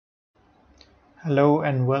Hello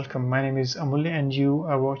and welcome. My name is Amulya and you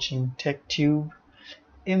are watching TechTube.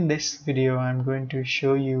 In this video, I'm going to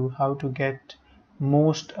show you how to get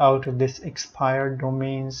most out of this expired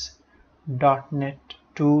domains .NET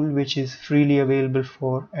tool, which is freely available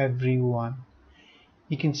for everyone.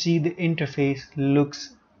 You can see the interface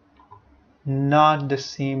looks not the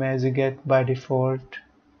same as you get by default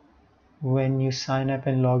when you sign up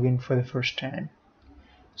and log in for the first time.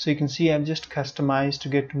 So you can see I've just customized to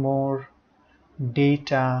get more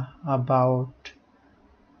data about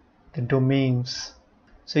the domains.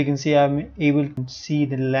 So you can see I'm able to see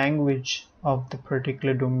the language of the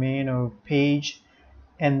particular domain or page,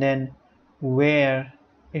 and then where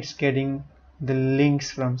it's getting the links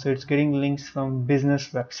from. So it's getting links from business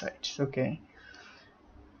websites. Okay,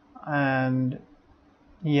 and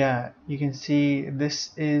yeah, you can see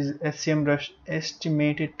this is SEMrush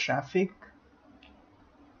estimated traffic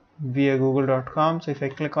via google.com. So if I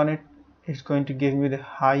click on it, it's going to give me the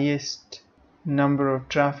highest number of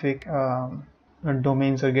traffic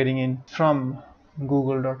domains are getting in from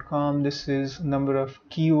google.com. This is number of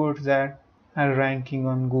keywords that are ranking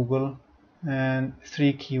on Google and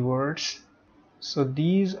 3 keywords. So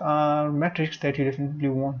these are metrics that you definitely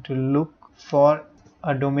want to look for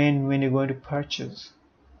a domain when you're going to purchase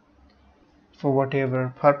for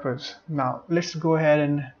whatever purpose. Now let's go ahead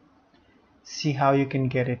and see how you can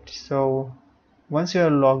get it. So once you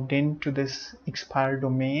are logged into this expired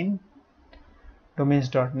domain,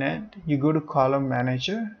 domains.net, you go to column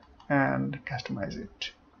manager and customize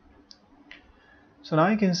it. So now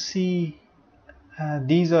you can see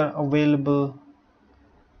these are available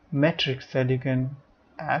metrics that you can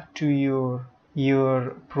add to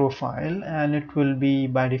your profile, and it will be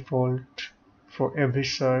by default for every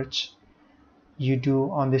search you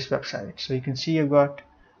do on this website. So you can see I've got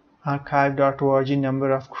archive.org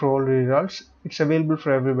number of crawl results. It's available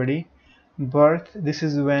for everybody. Birth, this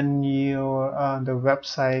is when your the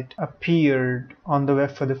website appeared on the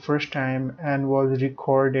web for the first time and was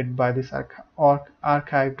recorded by this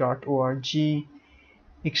archive.org.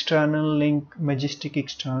 External link, Majestic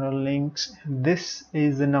external links. This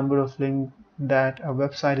is the number of links that a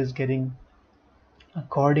website is getting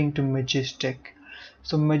according to Majestic.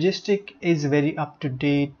 So Majestic is very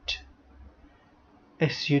up-to-date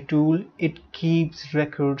SEO tool. It keeps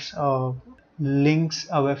records of links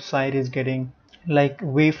a website is getting, like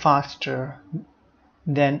way faster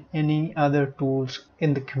than any other tools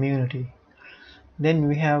in the community. Then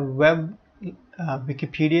we have web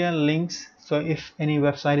Wikipedia links. So if any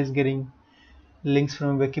website is getting links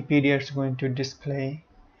from Wikipedia, it's going to display.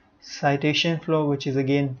 Citation flow, which is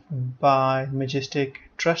again by Majestic.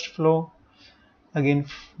 Trust flow, again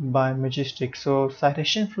by Majestic. So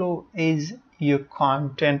citation flow is your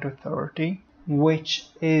content authority, which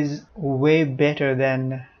is way better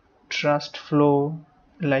than trust flow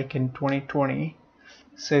like in 2020.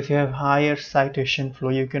 So if you have higher citation flow,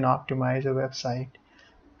 you can optimize a website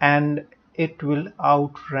and it will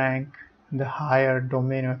outrank the higher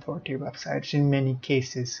domain authority websites in many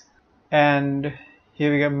cases. And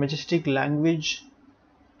here we got Majestic language,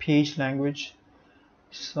 page language.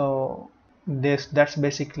 So that's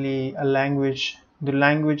basically a language, the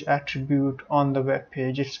language attribute on the web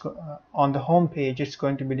page. It's on the home page. It's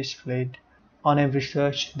going to be displayed on every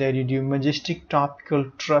search that you do. Majestic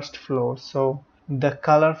topical trust flow. So the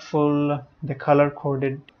color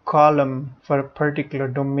coded column for a particular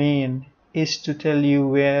domain is to tell you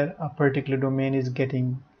where a particular domain is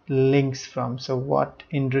getting links from. So what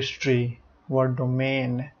industry, what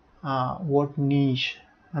domain, what niche,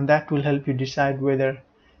 and that will help you decide whether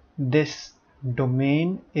this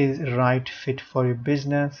domain is right fit for your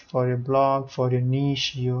business, for your blog, for your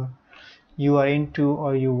niche you are into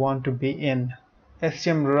or you want to be in.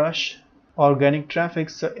 SEMrush organic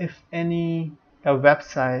traffic. So if a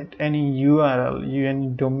website, any URL, any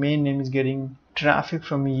domain name is getting traffic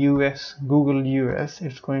from US, Google US,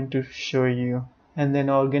 it's going to show you. And then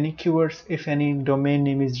organic keywords, if any domain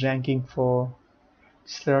name is ranking for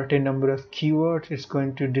certain number of keywords, it's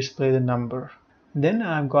going to display the number. Then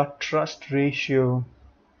I've got trust ratio,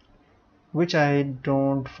 which I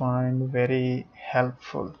don't find very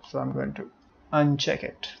helpful, so I'm going to uncheck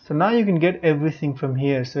it. So now you can get everything from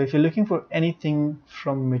here. So if you're looking for anything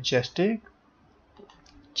from Majestic,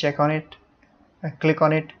 check on it, click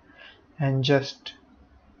on it, and just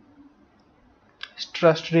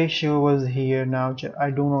trust ratio was here. Now I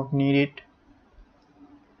do not need it.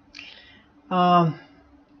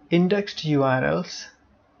 Indexed URLs,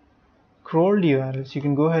 crawled URLs, you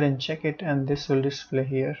can go ahead and check it, and this will display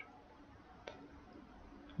here.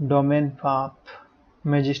 Domain path,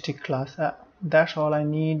 Majestic class, that's all I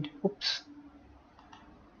need. Oops.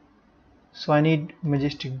 So I need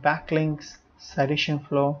Majestic backlinks, citation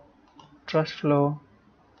flow, trust flow,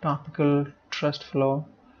 topical trust flow,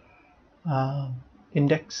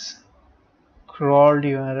 index, crawled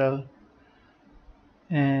URL,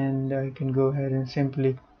 and I can go ahead and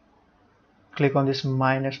simply click on this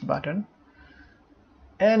minus button.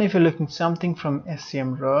 And if you're looking something from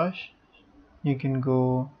SEMrush, you can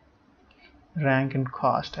go rank and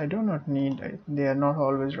cost. I do not need it. They are not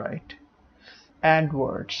always right.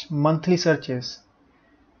 AdWords, monthly searches.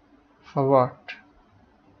 For what?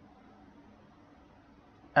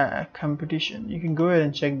 Competition. You can go ahead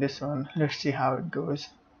and check this one. Let's see how it goes.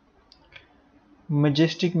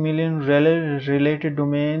 Majestic million related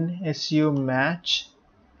domain, SEO match,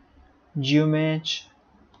 geomatch.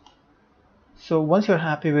 So once you're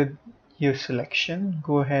happy with your selection,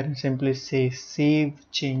 go ahead and simply say save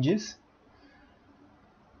changes.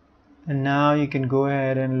 And now you can go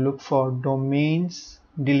ahead and look for domains,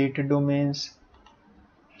 deleted domains,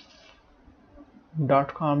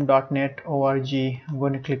 .com, .net, org. I'm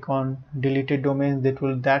going to click on deleted domains.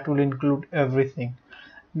 That will include everything.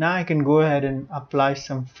 Now I can go ahead and apply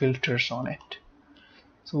some filters on it.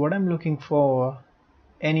 So what I'm looking for,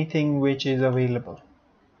 anything which is available,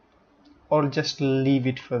 or just leave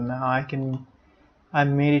it for now. I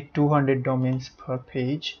made it 200 domains per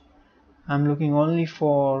page. I'm looking only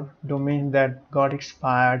for domains that got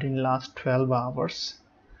expired in last 12 hours.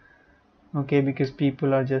 Okay, because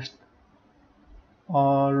people are just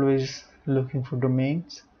always looking for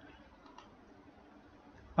domains.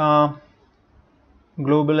 Global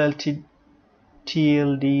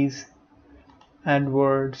TLDs,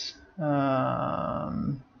 AdWords.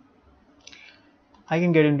 I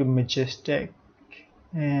can get into Majestic,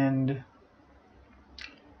 and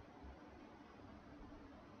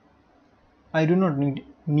I do not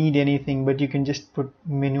need anything, but you can just put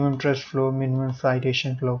minimum trust flow, minimum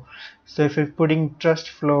citation flow. So if you're putting trust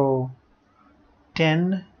flow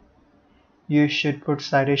 10, you should put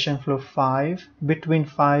citation flow 5, between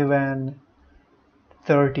 5 and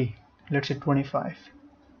 30, let's say 25.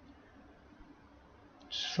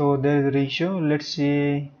 So there's a ratio. Let's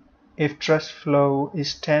say if trust flow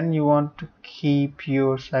is 10, you want to keep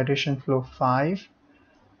your citation flow 5,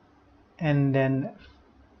 and then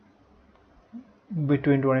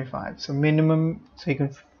between 25. So minimum, so you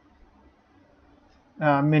can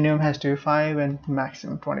minimum has to be 5 and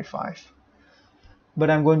maximum 25. But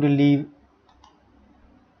I'm going to leave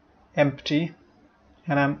empty,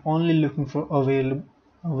 and I'm only looking for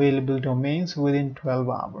available domains within 12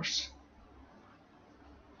 hours.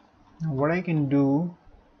 Now what I can do,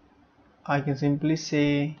 I can simply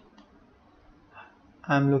say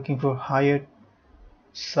I'm looking for higher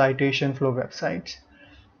citation flow websites.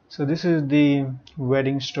 So this is the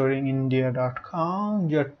wedding story in India.com,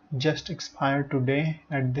 just expired today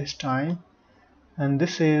at this time, and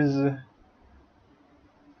this is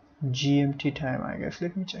GMT time, I guess.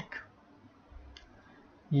 Let me check.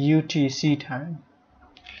 UTC time,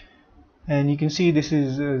 and you can see this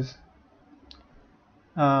is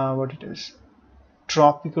what it is,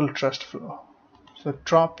 tropical trust flow. So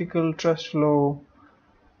tropical trust flow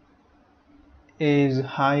is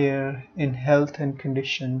higher in health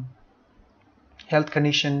conditions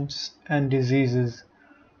and diseases.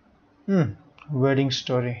 Wedding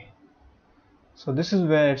story. So this is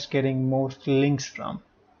where it's getting most links from.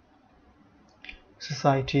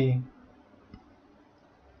 Society,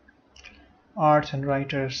 arts and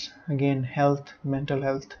writers, again health, mental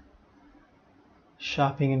health,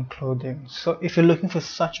 shopping and clothing. So if you're looking for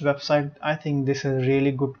such website, I think this is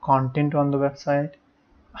really good content on the website.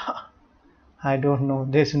 I don't know,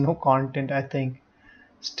 there's no content, I think.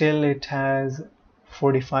 Still it has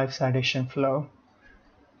 45 citation flow,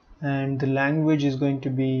 and the language is going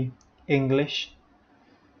to be English.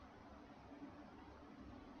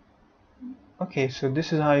 Okay, so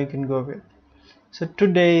this is how you can go with. So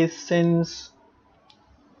today, since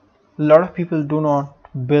a lot of people do not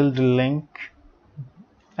build a link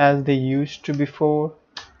as they used to before,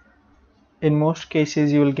 in most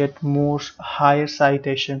cases you will get higher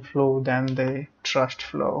citation flow than the trust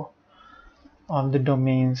flow on the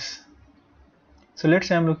domains. So let's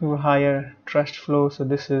say I'm looking for higher trust flow, so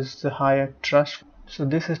this is the higher trust. So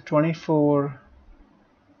this is 24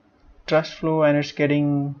 trust flow, and it's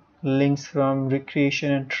getting links from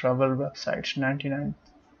recreation and travel websites, 99%.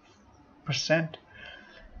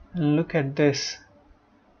 And look at this.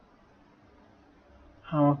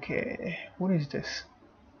 Okay, what is this?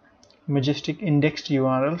 Majestic indexed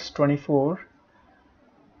URLs 24,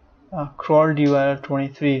 crawled URL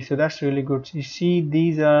 23. So that's really good. You see,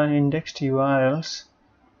 these are indexed URLs.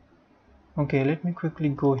 Okay, let me quickly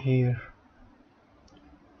go here.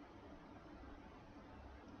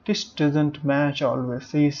 this doesn't match always.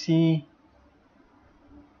 So you see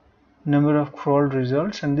number of crawled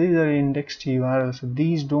results, and these are indexed URLs, so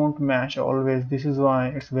these don't match always. This is why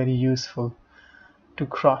it's very useful to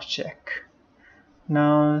cross-check.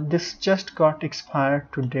 Now this just got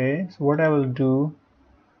expired today, so what I will do,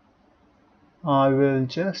 I will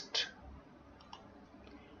just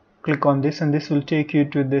click on this, and this will take you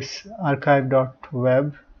to this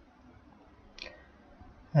archive.web,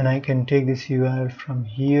 and I can take this URL from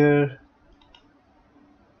here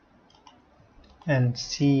and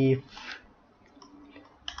see if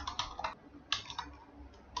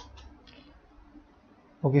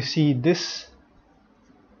okay, see this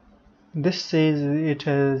says it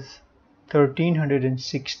has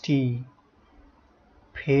 1360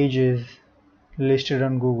 pages listed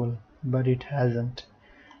on Google, but it hasn't.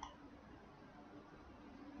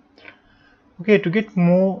 Okay, to get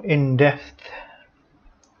more in-depth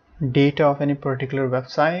data of any particular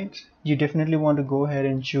website, you definitely want to go ahead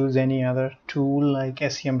and choose any other tool like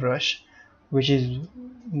SEMrush, which is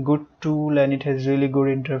good tool and it has really good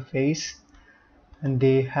interface, and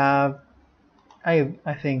they have I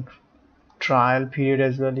think trial period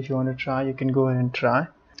as well. If you want to try, you can go ahead and try.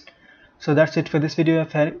 So that's it for this video.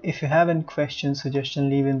 If you have any questions,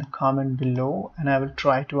 suggestions, leave in the comment below and I will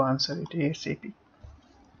try to answer it ASAP.